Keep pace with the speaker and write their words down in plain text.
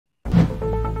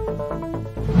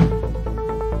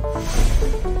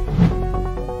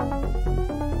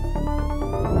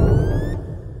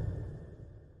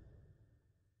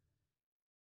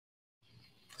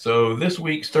So this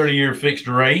week's 30-year fixed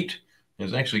rate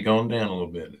has actually gone down a little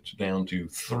bit. It's down to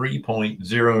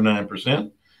 3.09%.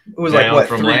 It was down like what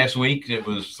from last week? It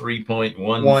was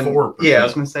 3.14%. Yeah, I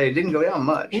was going to say it didn't go down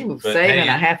much. Ooh, saving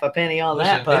a half a penny on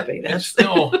that puppy. It's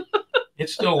still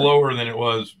lower than it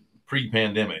was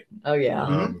pre-pandemic. Oh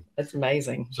yeah, that's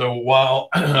amazing. So while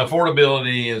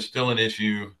affordability is still an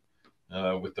issue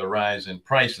with the rise in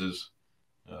prices,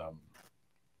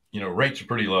 rates are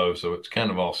pretty low, so it's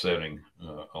kind of offsetting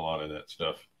a lot of that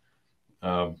stuff.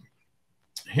 All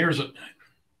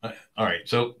right,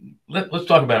 so let's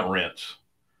talk about rents.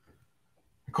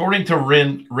 According to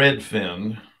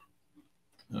Redfin,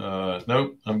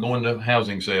 nope, I'm going to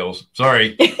housing sales.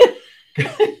 Sorry.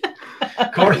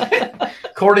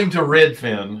 According to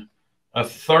Redfin, a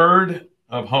third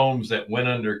of homes that went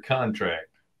under contract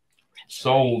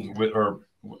sold in the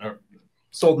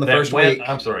first week.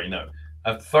 I'm sorry, no.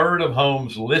 A third of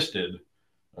homes listed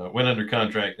went under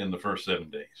contract in the first 7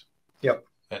 days. Yep.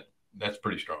 That's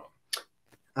pretty strong.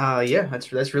 Yeah,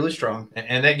 that's really strong.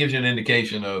 And that gives you an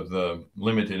indication of the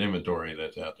limited inventory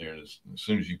that's out there. As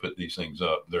soon as you put these things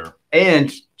up, they're...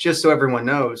 And just so everyone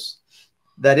knows,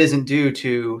 that isn't due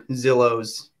to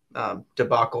Zillow's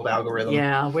debacle algorithm.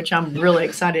 Yeah, which I'm really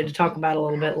excited to talk about a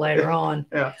little bit later on.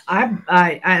 Yeah.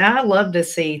 I love to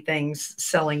see things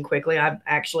selling quickly. I've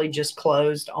actually just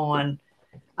closed on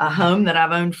a home that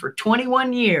I've owned for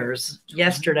 21 years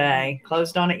yesterday.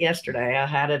 Closed on it yesterday. I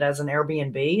had it as an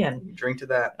Airbnb, and you drink to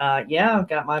that. Yeah, I've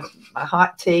got my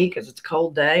hot tea because it's a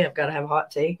cold day. I've got to have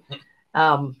hot tea.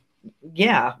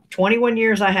 Yeah, 21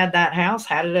 years I had that house,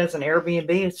 had it as an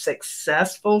Airbnb, a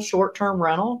successful short-term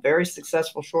rental, very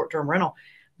successful short-term rental,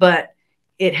 but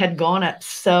it had gone up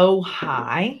so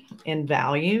high in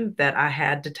value that I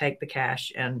had to take the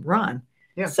cash and run.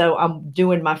 Yeah. So I'm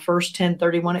doing my first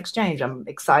 1031 exchange. I'm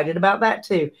excited about that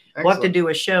too. Excellent. We'll have to do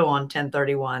a show on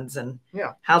 1031s and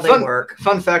how they work.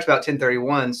 Fun fact about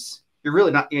 1031s, you're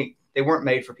really not, they weren't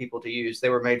made for people to use. They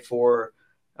were made for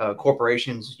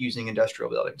corporations using industrial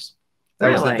buildings.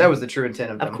 That was the true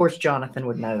intent of them. Of course, Jonathan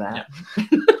would know that. Yeah.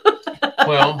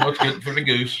 Well, what's good for the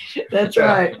goose? That's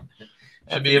right.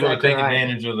 Should be able to take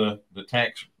advantage of the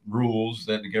tax rules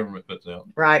that the government puts out.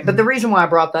 Right. But the reason why I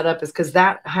brought that up is because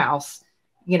that house,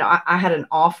 I had an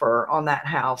offer on that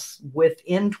house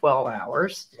within 12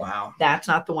 hours. Wow. That's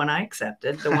not the one I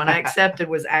accepted. The one I accepted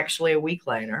was actually a week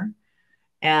later.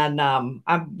 And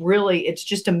it's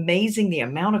just amazing the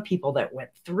amount of people that went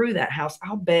through that house.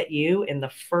 I'll bet you in the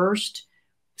first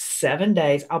 7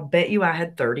 days, I'll bet you I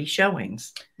had 30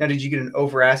 showings. Now, did you get an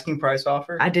over asking price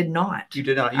offer? I did not. You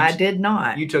did not? I did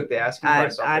not. You took the asking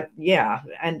price offer? Yeah.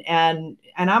 And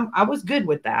I was good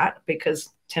with that because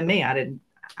to me, I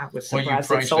was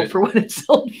surprised it sold for what it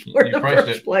sold for in the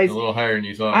first place. A little higher than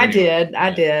you thought. I did.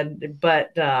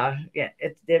 But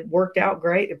it worked out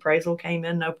great. The appraisal came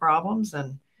in, no problems.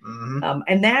 And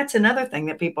and that's another thing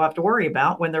that people have to worry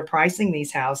about when they're pricing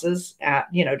these houses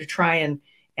at, to try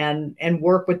and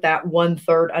work with that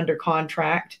 1/3 under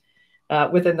contract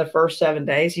within the first 7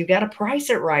 days. You got to price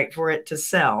it right for it to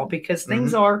sell because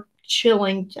things are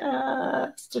chilling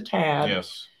just a tad.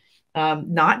 Yes.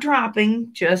 Not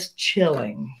dropping, just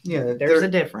chilling. Yeah, there's a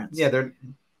difference. Yeah,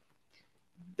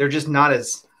 they're just not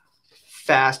as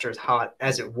fast or as hot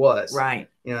as it was. Right.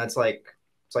 It's like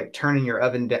turning your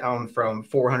oven down from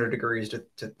 400 degrees to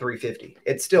 350.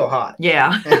 It's still hot.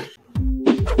 Yeah.